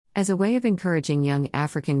As a way of encouraging young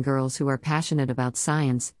African girls who are passionate about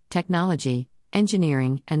science, technology,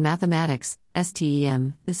 engineering, and mathematics,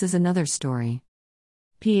 STEM, this is another story.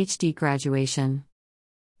 PhD graduation.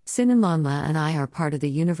 Sinanlonla and I are part of the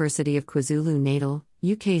University of KwaZulu-Natal,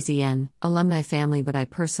 UKZN, alumni family, but I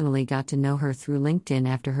personally got to know her through LinkedIn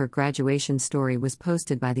after her graduation story was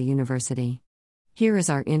posted by the university. Here is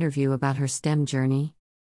our interview about her STEM journey.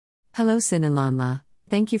 Hello Sinanlonla,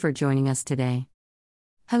 thank you for joining us today.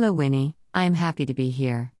 Hello Winnie, I am happy to be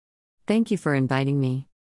here. Thank you for inviting me.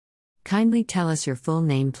 Kindly tell us your full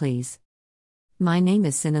name please. My name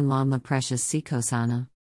is Sinanlonla Precious Sikosana.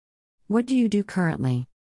 What do you do currently?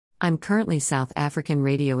 I'm currently South African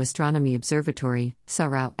Radio Astronomy Observatory,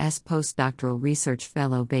 SARAO's postdoctoral research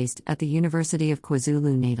fellow based at the University of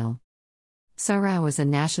KwaZulu-Natal. SARAO is a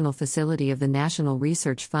national facility of the National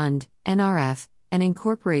Research Fund, NRF, and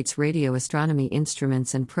incorporates radio astronomy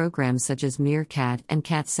instruments and programs such as MeerKAT and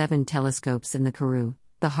KAT-7 telescopes in the Karoo,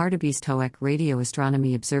 the Hartebeesthoek Radio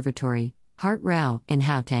Astronomy Observatory, HART-RAO, in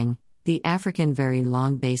Gauteng, the African Very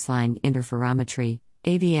Long Baseline Interferometry,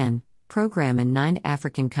 AVN, program in 9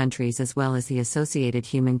 African countries, as well as the associated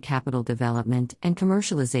human capital development and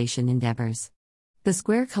commercialization endeavors. The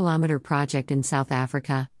Square Kilometre Project in South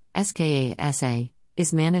Africa, SKASA,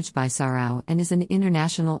 is managed by SARAO and is an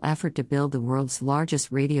international effort to build the world's largest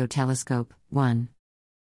radio telescope, one.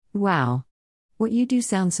 Wow! What you do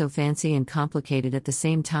sounds so fancy and complicated at the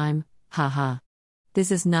same time, haha. This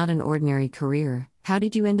is not an ordinary career. How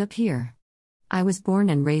did you end up here? I was born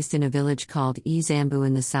and raised in a village called Izambu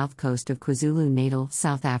in the south coast of KwaZulu-Natal,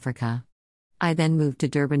 South Africa. I then moved to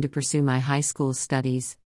Durban to pursue my high school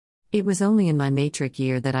studies. It was only in my matric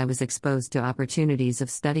year that I was exposed to opportunities of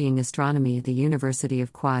studying astronomy at the University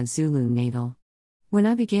of KwaZulu-Natal. When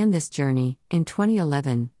I began this journey, in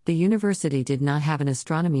 2011, the university did not have an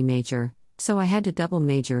astronomy major, so I had to double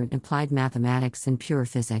major in applied mathematics and pure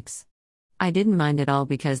physics. I didn't mind at all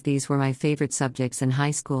because these were my favorite subjects in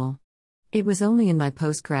high school. It was only in my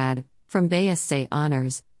postgrad, from BSc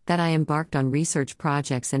Honors, that I embarked on research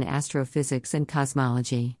projects in astrophysics and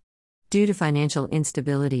cosmology. Due to financial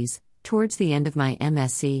instabilities, towards the end of my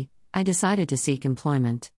MSc, I decided to seek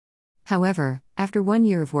employment. However, after 1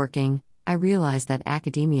 year of working, I realized that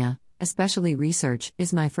academia, especially research,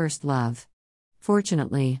 is my first love.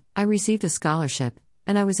 Fortunately, I received a scholarship,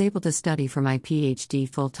 and I was able to study for my PhD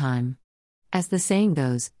full-time. As the saying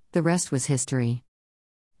goes, the rest was history.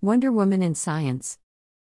 Wonder Woman in Science.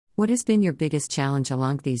 What has been your biggest challenge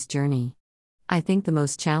along this journey? I think the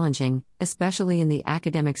most challenging, especially in the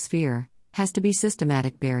academic sphere, has to be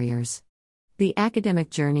systematic barriers. The academic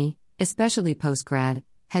journey, especially postgrad,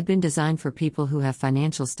 had been designed for people who have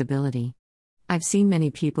financial stability. I've seen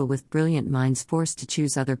many people with brilliant minds forced to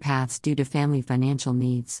choose other paths due to family financial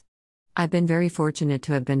needs. I've been very fortunate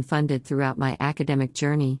to have been funded throughout my academic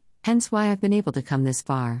journey, hence why I've been able to come this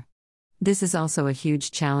far. This is also a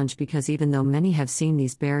huge challenge because even though many have seen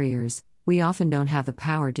these barriers, we often don't have the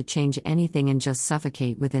power to change anything and just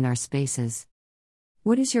suffocate within our spaces.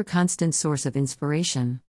 What is your constant source of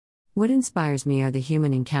inspiration? What inspires me are the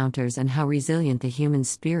human encounters and how resilient the human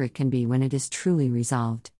spirit can be when it is truly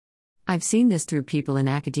resolved. I've seen this through people in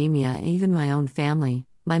academia and even my own family,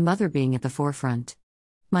 my mother being at the forefront.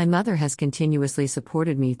 My mother has continuously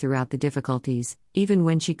supported me throughout the difficulties, even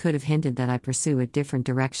when she could have hinted that I pursue a different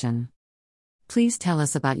direction. Please tell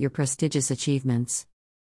us about your prestigious achievements.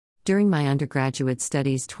 During my undergraduate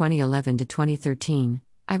studies 2011 to 2013,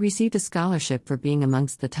 I received a scholarship for being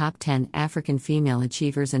amongst the top 10 African female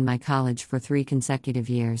achievers in my college for 3 consecutive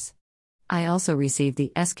years. I also received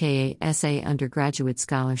the SKASA undergraduate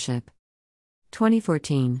scholarship.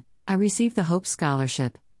 2014, I received the Hope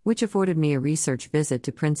Scholarship, which afforded me a research visit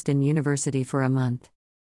to Princeton University for a month.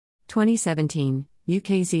 2017,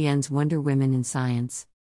 UKZN's Wonder Women in Science.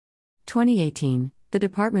 2018, the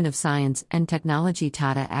Department of Science and Technology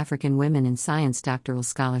Tata African Women in Science Doctoral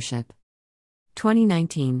Scholarship.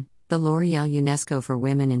 2019, the L'Oréal UNESCO for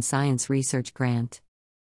Women in Science Research Grant.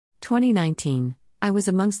 2019, I was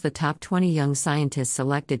amongst the top 20 young scientists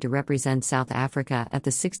selected to represent South Africa at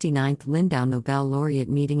the 69th Lindau Nobel Laureate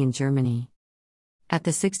meeting in Germany. At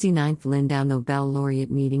the 69th Lindau Nobel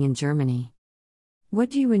Laureate meeting in Germany. What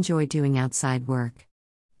do you enjoy doing outside work?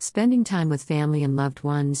 Spending time with family and loved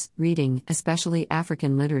ones, reading, especially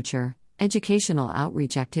African literature, educational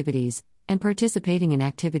outreach activities, and participating in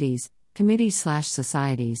activities,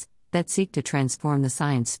 committees/societies, that seek to transform the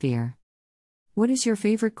science sphere. What is your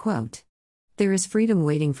favorite quote? There is freedom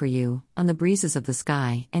waiting for you, on the breezes of the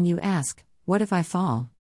sky, and you ask, what if I fall?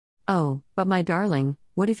 Oh, but my darling,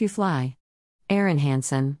 what if you fly? Aaron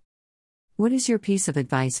Hansen. What is your piece of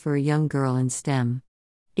advice for a young girl in STEM?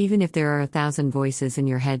 Even if there are 1,000 voices in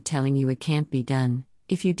your head telling you it can't be done,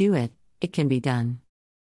 if you do it, it can be done.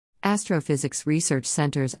 Astrophysics Research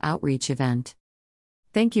Center's Outreach Event.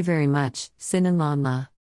 Thank you very much, Sinan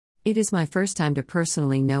Lanla. It is my first time to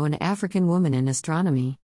personally know an African woman in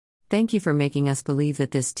astronomy. Thank you for making us believe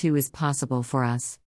that this too is possible for us.